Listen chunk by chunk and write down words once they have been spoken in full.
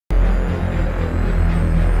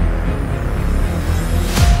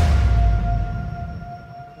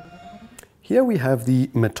Here we have the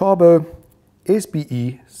Metabo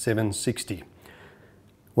SBE 760.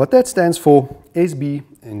 What that stands for, SB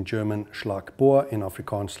in German Schlagbohr, in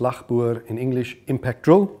Afrikaans Slagbohr, in English impact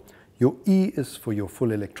drill. Your E is for your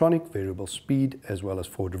full electronic variable speed as well as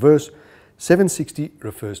forward reverse. 760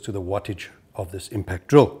 refers to the wattage of this impact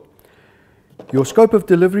drill. Your scope of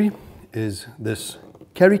delivery is this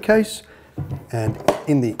carry case, and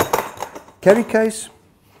in the carry case,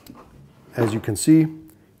 as you can see,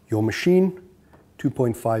 your machine,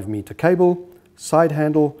 2.5 meter cable, side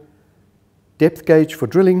handle, depth gauge for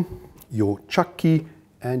drilling, your chuck key,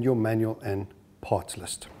 and your manual and parts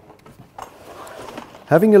list.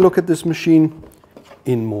 Having a look at this machine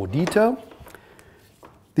in more detail,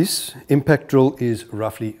 this impact drill is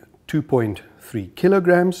roughly 2.3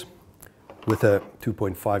 kilograms with a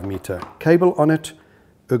 2.5 meter cable on it,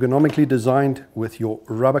 ergonomically designed with your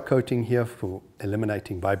rubber coating here for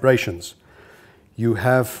eliminating vibrations. You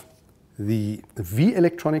have the V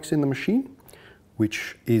electronics in the machine,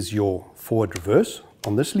 which is your forward reverse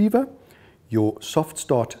on this lever, your soft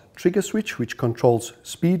start trigger switch, which controls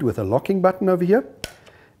speed with a locking button over here,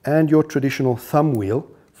 and your traditional thumb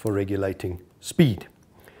wheel for regulating speed.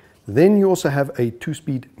 Then you also have a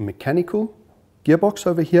 2-speed mechanical gearbox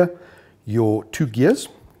over here. Your 2 gears,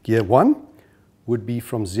 gear 1 would be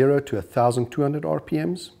from 0 to 1,200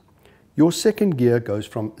 RPMs. Your second gear goes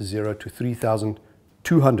from 0 to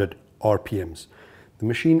 3,200 RPMs. The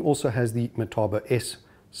machine also has the Metabo S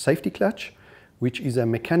safety clutch, which is a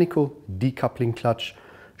mechanical decoupling clutch.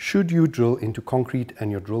 Should you drill into concrete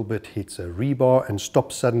and your drill bit hits a rebar and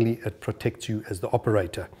stops suddenly, it protects you as the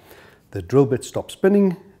operator. The drill bit stops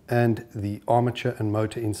spinning and the armature and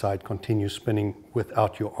motor inside continues spinning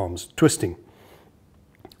without your arms twisting.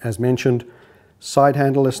 As mentioned, side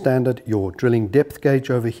handle is standard, your drilling depth gauge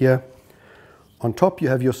over here. On top you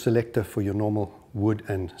have your selector for your normal wood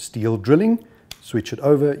and steel drilling. Switch it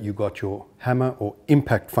over, you got your hammer or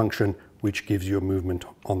impact function, which gives you a movement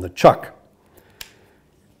on the chuck.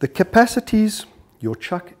 The capacities, your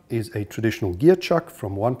chuck is a traditional gear chuck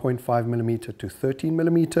from 1.5 millimeter to 13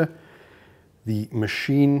 millimeter. The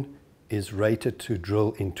machine is rated to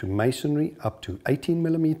drill into masonry up to 18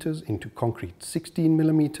 millimeters, into concrete 16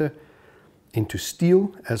 millimeter, into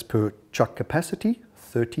steel as per chuck capacity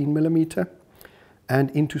 13 millimeter, and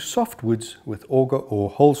into softwoods with auger or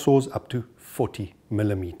hole saws up to 40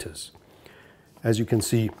 millimeters. As you can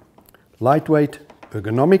see, lightweight,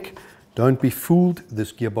 ergonomic. Don't be fooled,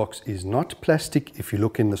 this gearbox is not plastic. If you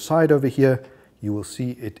look in the side over here, you will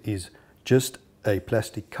see it is just a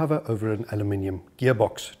plastic cover over an aluminium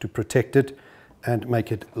gearbox to protect it and make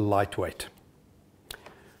it lightweight.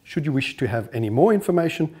 Should you wish to have any more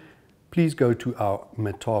information, please go to our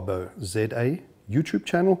Metabo ZA YouTube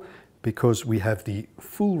channel, because we have the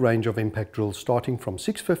full range of impact drills starting from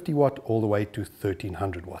 650 watt all the way to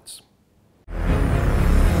 1300 watts.